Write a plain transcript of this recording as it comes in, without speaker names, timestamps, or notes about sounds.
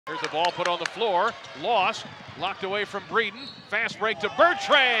Here's the ball put on the floor, lost, locked away from Breeden. Fast break to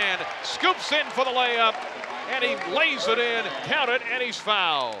Bertrand, scoops in for the layup, and he lays it in, count it, and he's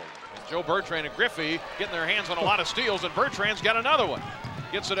fouled. And Joe Bertrand and Griffey getting their hands on a lot of steals, and Bertrand's got another one.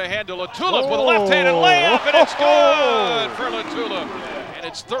 Gets it ahead to Latulip with a left-handed layup, and it's good for Latulip. And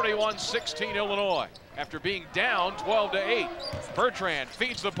it's 31-16 Illinois after being down 12-8. Bertrand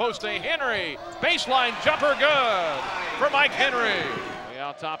feeds the post to Henry. Baseline jumper good for Mike Henry. Way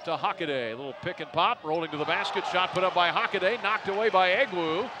out top to Hockaday. A little pick and pop, rolling to the basket. Shot put up by Hockaday, knocked away by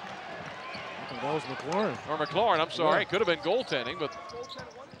Egwu. That was McLaurin. Or McLaurin, I'm sorry. Could have been goaltending, but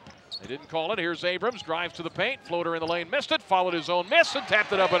they didn't call it. Here's Abrams, drives to the paint. Floater in the lane, missed it, followed his own miss, and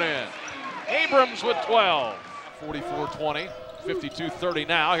tapped it up and in. Abrams with 12. 44-20, 52-30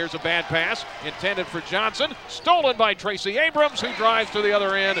 now. Here's a bad pass, intended for Johnson. Stolen by Tracy Abrams, who drives to the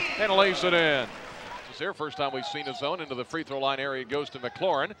other end and lays it in. This is their first time we've seen a zone into the free throw line area. Goes to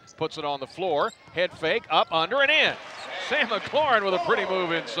McLaurin, puts it on the floor. Head fake, up, under, and in. Sam McLaurin with a pretty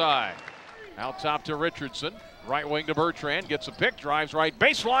move inside. Out top to Richardson. Right wing to Bertrand, gets a pick, drives right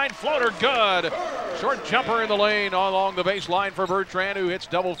baseline, floater good. Short jumper in the lane along the baseline for Bertrand, who hits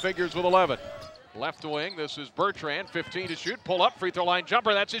double figures with 11. Left wing, this is Bertrand, 15 to shoot, pull up, free throw line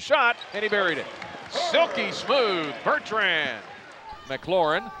jumper, that's his shot, and he buried it. Silky smooth, Bertrand.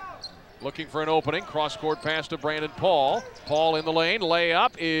 McLaurin looking for an opening, cross-court pass to Brandon Paul. Paul in the lane,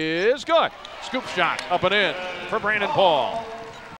 layup is good. Scoop shot, up and in for Brandon Paul.